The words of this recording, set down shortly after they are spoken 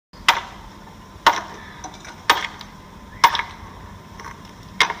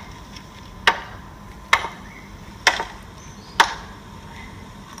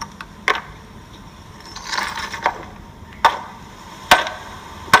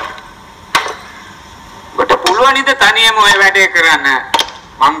පුළුවනිද තනියම ඔය වැඩේ කරන්න?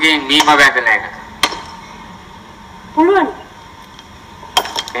 මංගෙන් මීම වැදලා එක. පුළුවන්.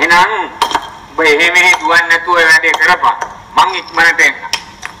 එහෙනම් ඔබ එහෙම දුවන්නේ නැතුව ඔය වැඩේ කරපන්. මං ඉක්මනට එන්න.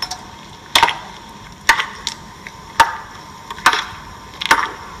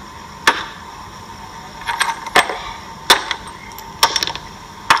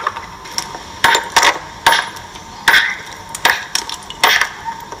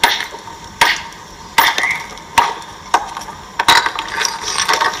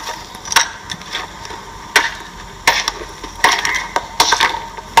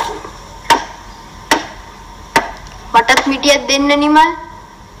 මටත් මිටියක් දෙන්න නිමල්.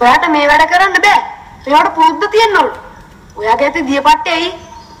 ඔයාට මේ වැඩ කරන්න බෑ. ඒවට පුරුද්ද තියෙන්න ඕන. ඔයාගේ ඇති දියපට්ටේ ඇයි?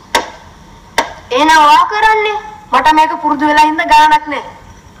 එහෙනම් ඔයා කරන්නේ. මට මේක පුරුදු වෙලා ඉඳ ගානක් නෑ.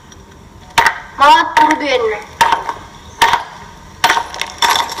 මමත් පුරුදු වෙන්න.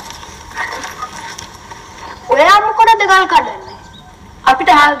 ඔයා මොකටද ගල් කඩන්නේ?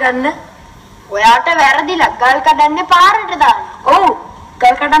 අපිට හාල් ගන්න. ඔයාට වැරදිලා ගල් කඩන්නේ පාරට දාන්න. ඔව්.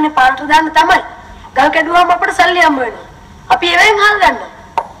 ගල් කඩන්නේ පාරට දාන්න තමයි. ගල් කැඩුවාම අපිට සල්ලි හම්බ වෙනවා. අපි ඒවෙන් හාල් ගන්නවා.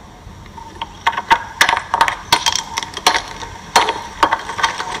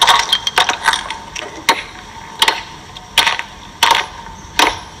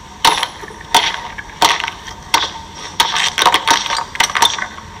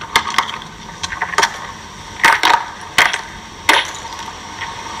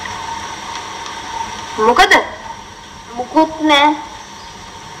 මොකද? මුකුත් නෑ.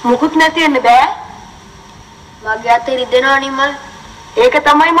 මුකුත් නැති වෙන්න බෑ. මගේ අතේ රිදෙනවා නිමල්. ඒක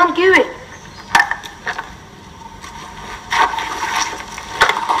තමයි මං කිව්වේ.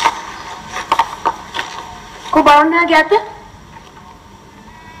 කො බලන්න ගියත්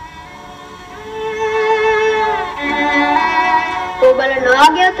කො බලනවා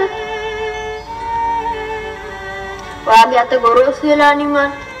ගියත් වාගේ අත ගොරෝසු වෙලා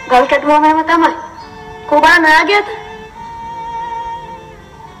නිමල්. ගල් කැටුවාම එහෙම තමයි. කො බලන්න ගියත්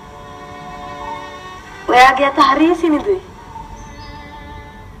ඔයාගේ අත හරිය සිනිදුයි.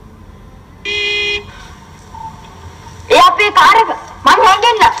 ඒ අපේ කාර් එක මම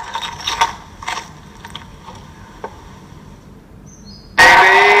හොයන්න.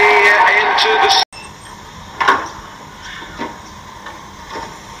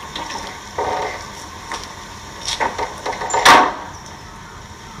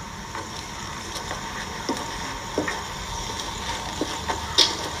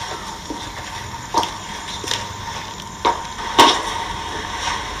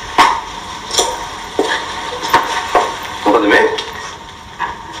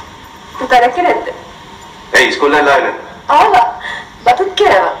 Terakhir itu. Sekolah lain. Allah, batut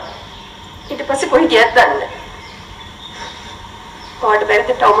kira. Itu pasti kau hidup dan. Kau ada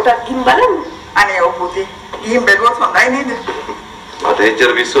berarti tomato gimbalan. Ane oh putih, gimbal buat mana ini deh? Ada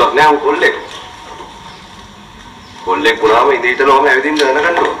ecer bisu, ane aku kolek. Kolek pula apa ini itu loh, apa ini dah nak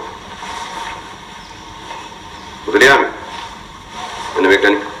kan tu. Betul ya? Mana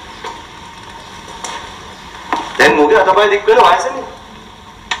bekan? Dan mungkin ada apa yang dikira apa sih?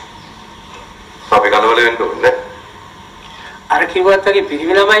 Tapi kalau boleh itu, ne? Arki buat lagi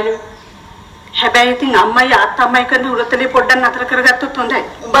pilih mana ini? Hebe itu nama ya, atama ikan urat teli podan natar kerja tu tuh deh.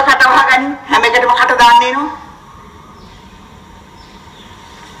 Ubah kata orang kan, hebe kerja kata dan ni no.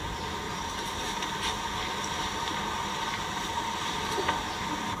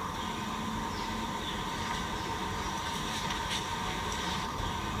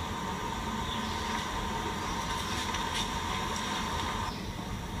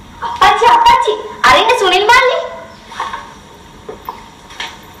 Apaci, hari ini Sunil Mali.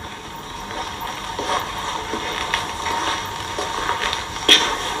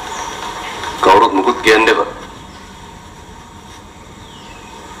 Kau mukut kian deh,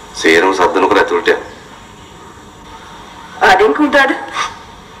 sekarang saat itu kau tuh dia. Ada yang kuda ada.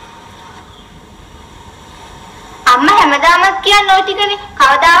 Amma hemadamat kian noti kani,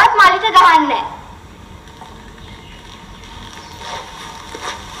 kau dawat Mali tu gahan ne.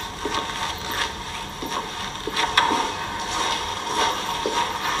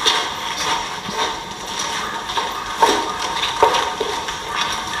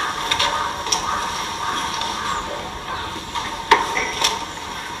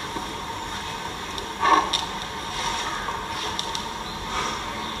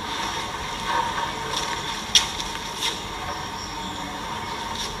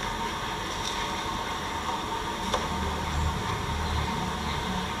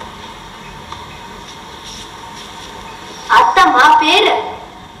 Maa pera.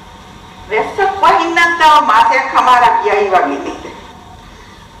 Resep wahinan tahu masih kamar lagi ayah begini.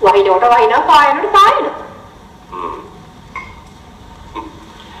 Wahina udah wahina, payah udah payah.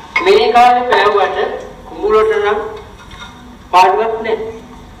 මේ කාලේ පැවුවට කුඹුලට නම් පාඩුවක් නැහැ.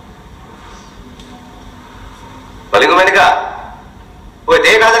 බලිගු මැනිකා ඔය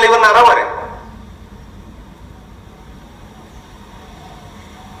දෙක හදලා ඉවරන අරවරේ.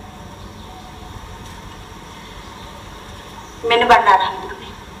 මෙන්න බණ්ඩාර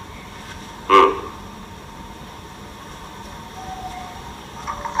හඳුනේ.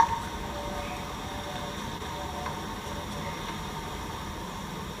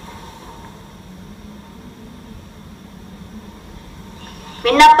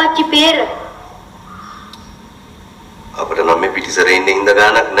 මෙන්න අපච්චි පෙර. අපිට නම් මේ පිටිසරේ ඉන්නේ හිඳ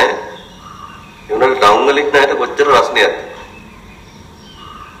ගානක් නැහැ. ඒ උනට ටවුන් වල ඉන්න අයට කොච්චර රස්නයක්ද?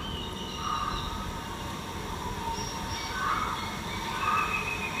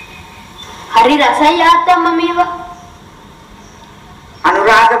 හරි රසයි ආත්තම්ම මේවා.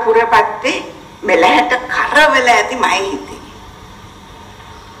 අනුරාධපුර පැත්තේ මෙලහැට කරවල ඇති මයි හිතේ.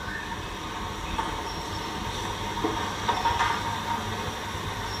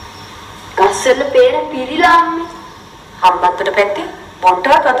 ගස්සල පෙර පිරිලා අම්මේ. හම්බන්තොට පැත්තේ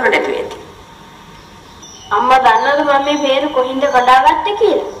පොට්ටවත් වතුර නැතුව ඇති. අම්මා දන්නවද මම මේ පෙර කොහින්ද කඩාගත්තේ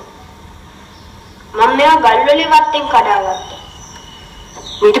කියලා? මම මේවා ගල් වලින් වත්තෙන් කඩාගත්තා.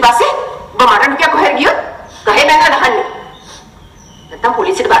 ඊට පස්සේ ඔබ මරන්න කිය කොහෙද ගියොත් ගහේ බැලලා ගහන්නේ. නැත්තම්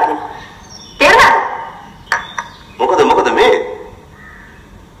පොලිසියට බාර දෙනවා. තේරුණාද? මොකද මේ?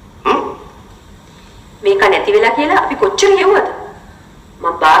 මේක නැති වෙලා කියලා අපි කොච්චර හෙව්වද?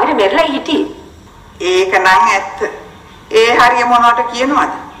 මම බාහිර මෙරළයි හිටියේ. ඒක නම් ඇත්ත. ඒ හරිය මොනවට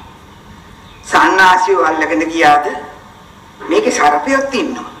කියනවද? සන්නාසියෝ අල්ලගෙන ගියාද? මේකේ සරපියොත්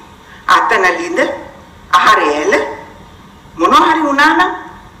ඉන්නවා. අතන ලිඳ, අහරේල මොනවා හරි වුණා නම්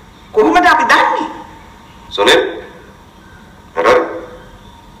කොහොමද අපි දන්නේ? සුනිල් හරි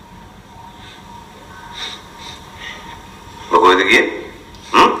මොකද ගියේ?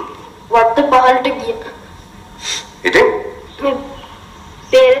 වත්ත පහලට ගිය. ඉතින් මේ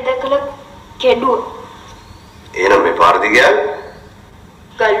පෙර දැකලා කෙඩුවා. එහෙනම් මේ පාර දිගේ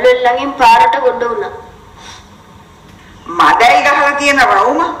ගල් වල ළඟින් පාරට ගොඩ වුණා. මඩයි ගහලා තියෙන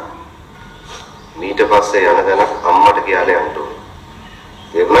රවුම ඊට පස්සේ යන දණක් අම්මට කියලා යන්න ඕන.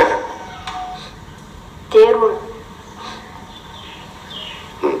 තේරුණාද? තේරුණා.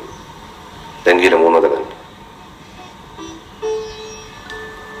 දැන් ගිහලා මොනවද ගන්න?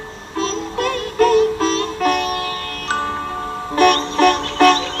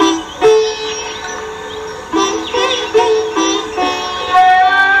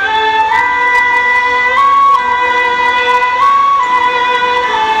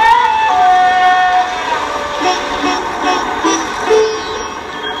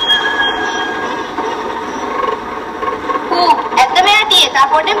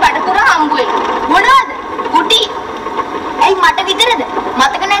 පොඩෙන් බඩපුර හම්බ වෙනවා. මොනවද? ගුටි. ඇයි මට විතරද?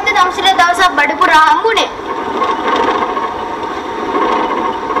 මතක නැද්ද දවසට දවසක් බඩපුර හම්බුනේ?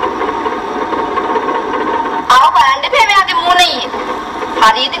 ආව බලන්න බෑ මෙයාගේ මූණේ.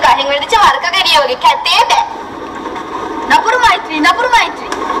 හරියට ගහෙන් වෙදිච්ච වර්ග ගෙඩිය වගේ කැටේ බෑ. නපුරු මෛත්‍රී.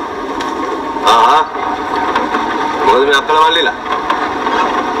 මොකද මේ අක්කලා මල්ලිලා?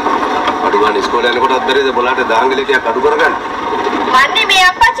 අඩු ගන්න ඉස්කෝලේ යනකොටත් බැරිද බොලාට දාංගලේ ටිකක් අඩු කරගන්න? මන්නේ මේ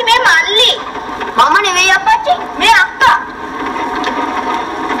අප්පච්චි මේ මල්ලි. මම නෙවෙයි අප්පච්චි මේ අක්කා.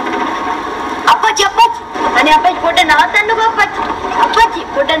 අප්පච්චි. අනේ අප්පච්චි පොඩ නවත්තන්නකෝ අප්පච්චි. අප්පච්චි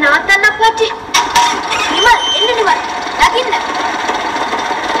පොඩ නවත්තන්න අප්පච්චි. නිමල්. දකින්න.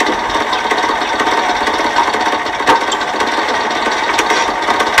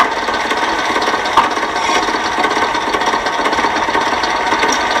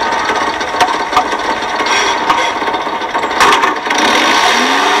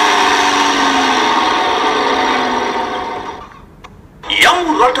 Yang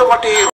rata-rata